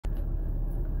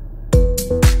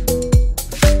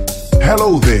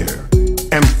Hello there,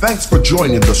 and thanks for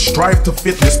joining the Strive to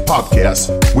Fitness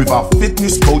podcast with our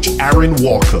fitness coach, Aaron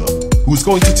Walker, who's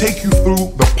going to take you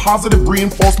through the positive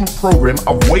reinforcement program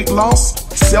of weight loss,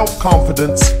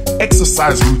 self-confidence,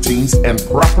 exercise routines, and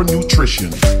proper nutrition.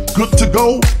 Good to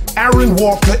go? Aaron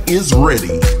Walker is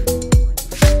ready.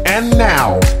 And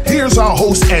now, here's our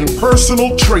host and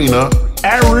personal trainer,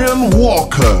 Aaron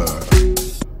Walker.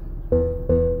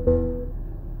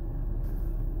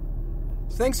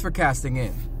 Thanks for casting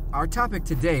in. Our topic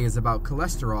today is about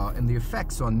cholesterol and the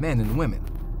effects on men and women.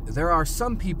 There are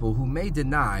some people who may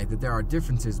deny that there are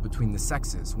differences between the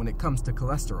sexes when it comes to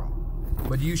cholesterol.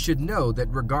 But you should know that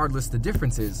regardless the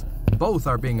differences, both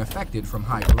are being affected from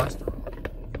high cholesterol.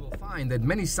 You will find that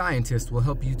many scientists will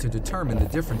help you to determine the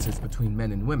differences between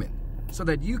men and women, so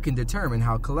that you can determine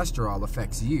how cholesterol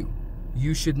affects you.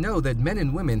 You should know that men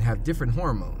and women have different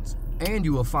hormones, and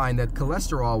you will find that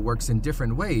cholesterol works in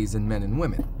different ways in men and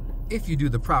women. If you do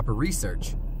the proper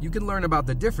research, you can learn about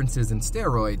the differences in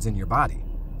steroids in your body.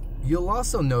 You'll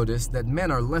also notice that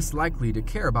men are less likely to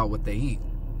care about what they eat,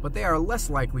 but they are less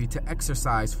likely to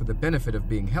exercise for the benefit of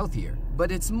being healthier,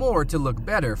 but it's more to look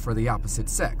better for the opposite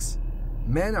sex.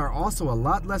 Men are also a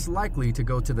lot less likely to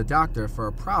go to the doctor for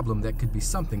a problem that could be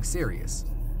something serious.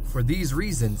 For these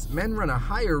reasons, men run a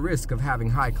higher risk of having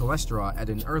high cholesterol at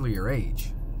an earlier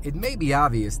age. It may be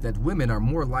obvious that women are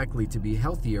more likely to be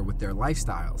healthier with their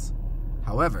lifestyles.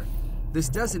 However, this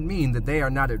doesn't mean that they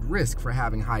are not at risk for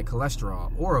having high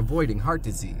cholesterol or avoiding heart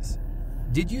disease.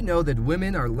 Did you know that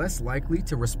women are less likely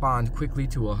to respond quickly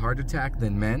to a heart attack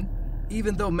than men?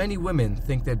 Even though many women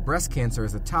think that breast cancer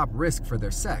is a top risk for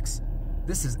their sex,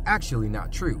 this is actually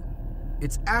not true.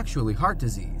 It's actually heart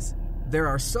disease. There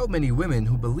are so many women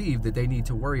who believe that they need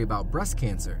to worry about breast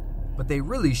cancer, but they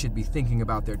really should be thinking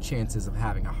about their chances of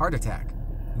having a heart attack.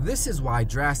 This is why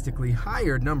drastically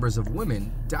higher numbers of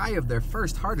women die of their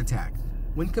first heart attack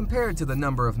when compared to the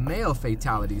number of male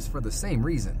fatalities for the same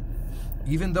reason.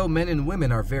 Even though men and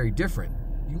women are very different,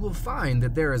 you will find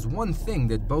that there is one thing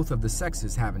that both of the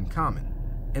sexes have in common,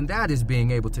 and that is being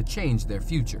able to change their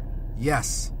future.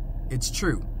 Yes, it's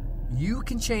true. You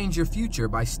can change your future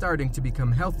by starting to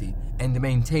become healthy and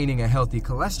maintaining a healthy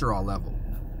cholesterol level.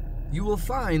 You will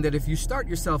find that if you start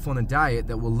yourself on a diet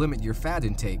that will limit your fat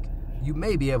intake, you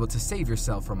may be able to save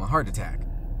yourself from a heart attack.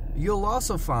 You'll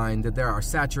also find that there are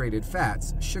saturated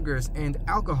fats, sugars, and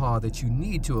alcohol that you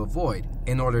need to avoid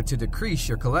in order to decrease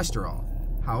your cholesterol.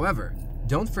 However,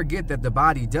 don't forget that the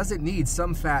body doesn't need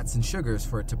some fats and sugars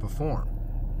for it to perform.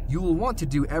 You will want to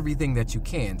do everything that you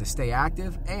can to stay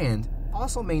active and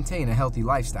also maintain a healthy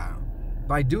lifestyle.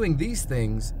 By doing these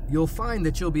things, you'll find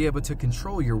that you'll be able to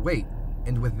control your weight,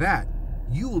 and with that,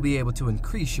 you will be able to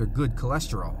increase your good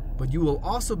cholesterol, but you will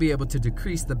also be able to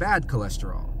decrease the bad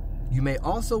cholesterol. You may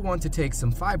also want to take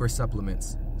some fiber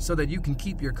supplements so that you can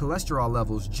keep your cholesterol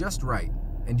levels just right,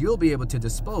 and you'll be able to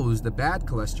dispose the bad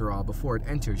cholesterol before it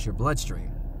enters your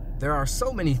bloodstream. There are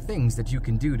so many things that you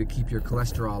can do to keep your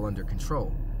cholesterol under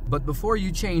control, but before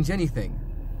you change anything,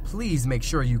 please make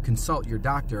sure you consult your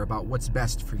doctor about what's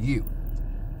best for you.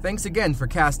 Thanks again for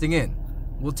casting in.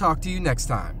 We'll talk to you next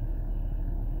time.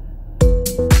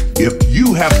 If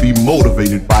you have been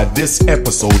motivated by this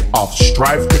episode of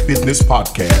Strive to Fitness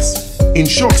podcast,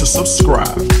 ensure to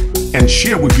subscribe and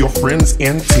share with your friends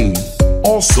and team.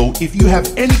 Also, if you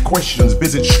have any questions,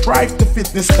 visit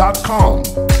strivetofitness.com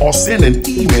or send an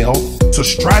email to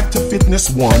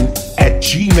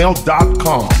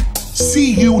strivetofitness1@gmail.com.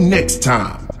 See you next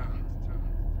time.